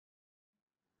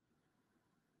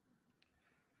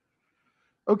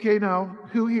Okay, now,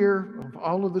 who here, of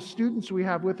all of the students we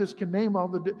have with us, can name all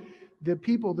the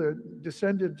people that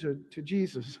descended to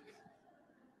Jesus?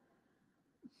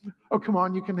 Oh, come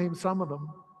on, you can name some of them.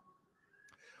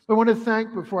 I want to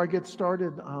thank, before I get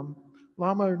started,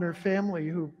 Lama and her family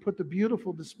who put the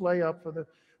beautiful display up for the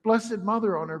Blessed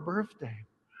Mother on her birthday.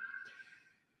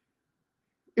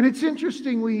 And it's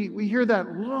interesting, we hear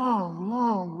that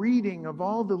long reading of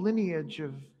all the lineage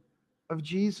of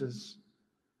Jesus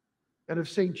and of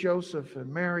St. Joseph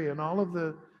and Mary and all of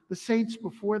the saints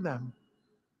before them.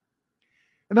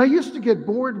 And I used to get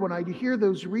bored when I'd hear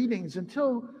those readings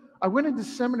until I went into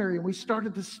seminary and we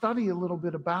started to study a little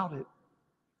bit about it.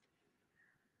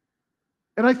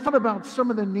 And I thought about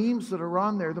some of the names that are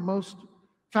on there. The most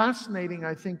fascinating,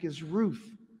 I think, is Ruth.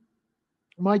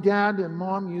 My dad and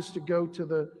mom used to go to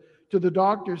the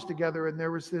doctors together, and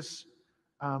there was this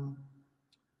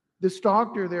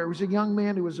doctor there. Was a young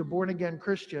man who was a born-again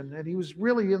Christian, and he was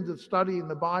really into studying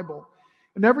the Bible.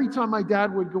 And every time my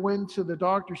dad would go into the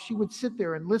doctor, she would sit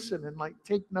there and listen and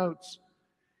take notes.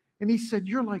 And he said,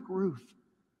 "You're like Ruth."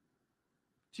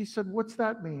 She said, "What's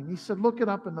that mean?" He said, "Look it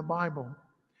up in the Bible."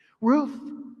 Ruth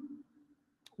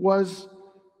was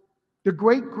the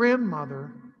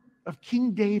great-grandmother of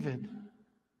King David,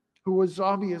 who was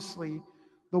obviously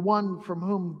the one from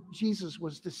whom Jesus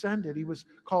was descended. He was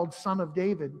called Son of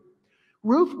David.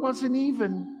 Ruth wasn't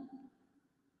even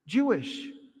Jewish.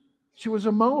 She was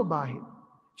a Moabite.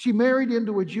 She married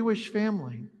into a Jewish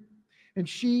family. And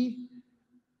she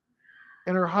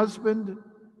and her husband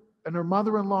and her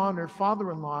mother-in-law and her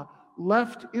father-in-law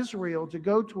left Israel to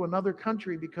go to another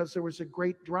country because there was a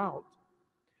great drought.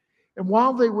 And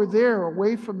while they were there,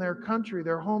 away from their country,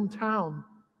 their hometown,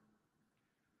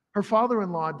 her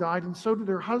father-in-law died, and so did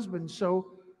her husband.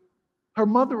 So her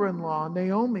mother-in-law,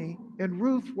 Naomi, and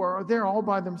Ruth were there all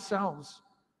by themselves.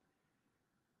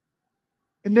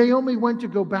 And Naomi went to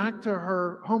go back to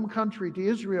her home country, to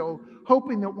Israel,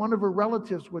 hoping that one of her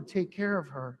relatives would take care of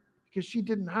her because she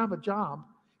didn't have a job,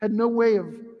 had no way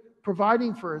of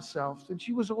providing for herself, and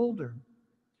she was older.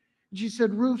 And she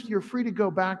said, "Ruth, you're free to go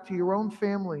back to your own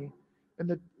family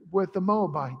and with the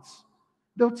Moabites.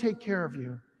 They'll take care of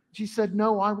you." She said,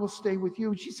 "No, I will stay with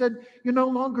you." She said, "You're no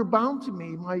longer bound to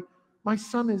me. My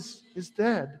son is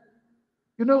dead.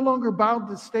 You're no longer bound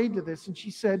to stay to this." And she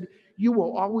said, "You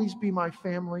will always be my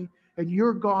family, and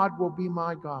your God will be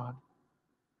my God."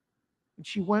 And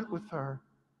she went with her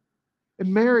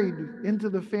and married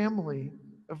into the family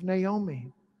of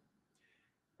Naomi.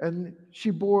 And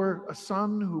she bore a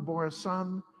son who bore a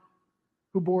son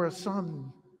who bore a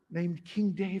son named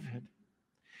King David.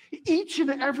 Each and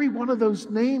every one of those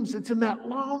names that's in that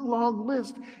long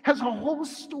list has a whole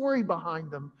story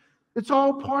behind them. It's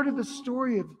all part of the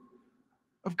story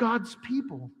of God's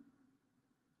people.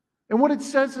 And what it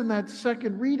says in that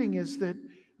second reading is that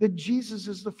Jesus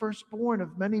is the firstborn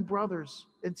of many brothers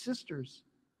and sisters.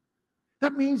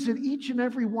 That means that each and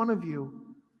every one of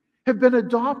you have been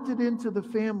adopted into the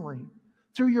family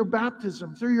through your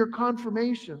baptism, through your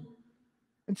confirmation,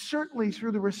 and certainly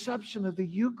through the reception of the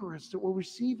Eucharist that we'll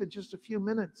receive in just a few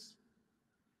minutes.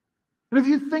 And if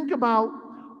you think about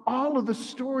all of the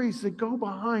stories that go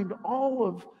behind all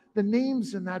of the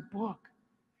names in that book,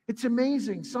 it's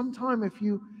amazing. Sometime if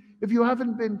you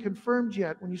haven't been confirmed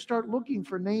yet, when you start looking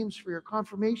for names for your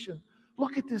confirmation,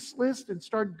 look at this list and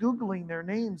start Googling their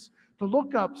names to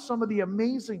look up some of the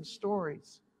amazing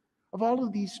stories of all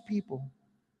of these people.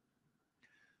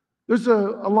 There's a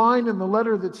line in the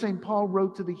letter that St. Paul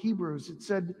wrote to the Hebrews. It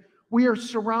said, "We are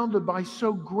surrounded by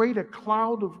so great a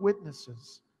cloud of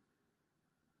witnesses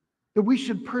that we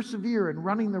should persevere in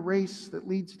running the race that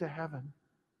leads to heaven."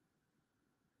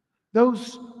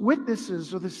 Those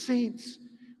witnesses are the saints.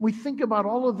 We think about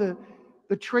all of the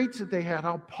traits that they had,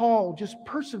 how Paul just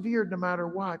persevered no matter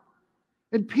what.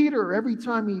 And Peter, every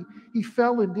time he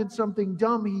fell and did something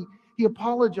dumb, he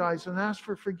apologized and asked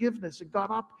for forgiveness and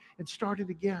got up and started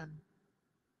again.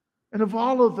 And of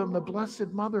all of them, the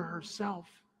Blessed Mother herself,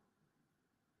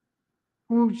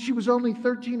 who she was only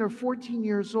 13 or 14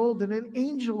 years old, and an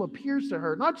angel appears to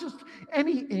her. Not just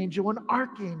any angel, an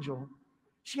archangel.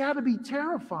 She had to be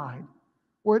terrified,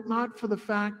 were it not for the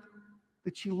fact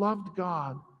that she loved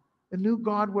God and knew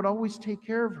God would always take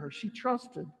care of her. She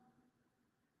trusted.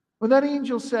 When that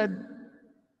angel said,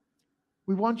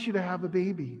 "We want you to have a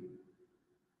baby,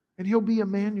 and he'll be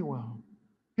Emmanuel.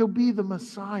 He'll be the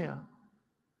Messiah."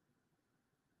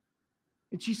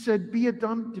 And she said, "Be it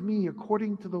done to me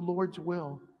according to the Lord's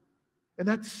will." And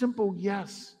that simple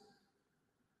yes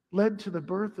led to the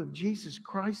birth of Jesus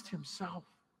Christ himself.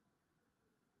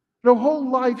 Her whole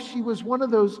life, she was one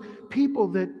of those people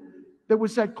that There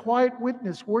was that quiet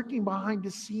witness working behind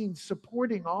the scenes,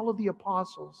 supporting all of the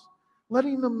apostles,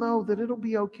 letting them know that it'll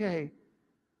be okay.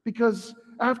 Because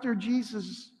after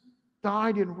Jesus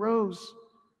died and rose,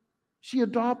 she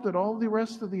adopted all the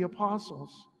rest of the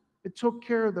apostles. It took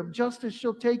care of them, just as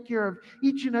she'll take care of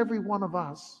each and every one of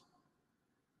us.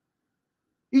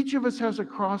 Each of us has a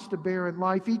cross to bear in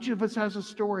life. Each of us has a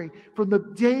story. From the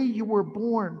day you were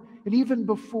born and even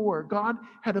before, God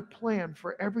had a plan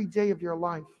for every day of your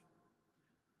life.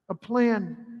 A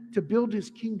plan to build His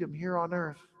kingdom here on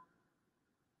earth.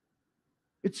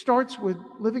 It starts with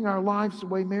living our lives the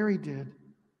way Mary did.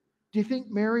 Do you think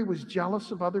Mary was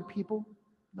jealous of other people?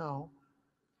 No.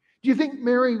 Do you think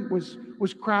Mary was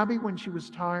crabby when she was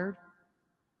tired?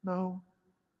 No.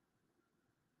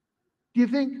 Do you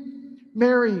think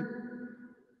Mary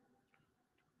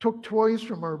took toys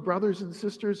from her brothers and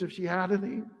sisters if she had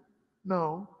any?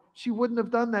 No. She wouldn't have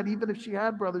done that even if she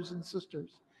had brothers and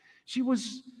sisters. She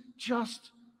was just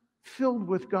filled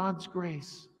with God's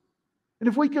grace. And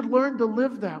if we could learn to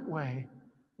live that way,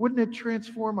 wouldn't it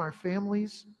transform our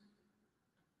families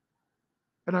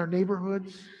and our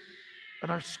neighborhoods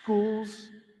and our schools?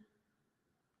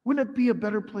 Wouldn't it be a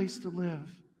better place to live?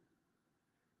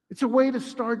 It's a way to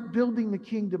start building the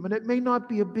kingdom, and it may not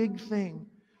be a big thing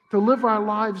to live our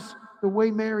lives the way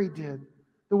Mary did,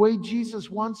 the way Jesus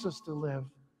wants us to live.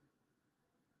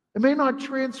 It may not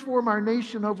transform our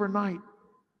nation overnight,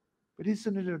 but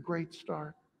isn't it a great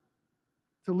start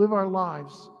to live our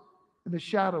lives in the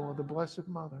shadow of the Blessed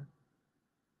Mother?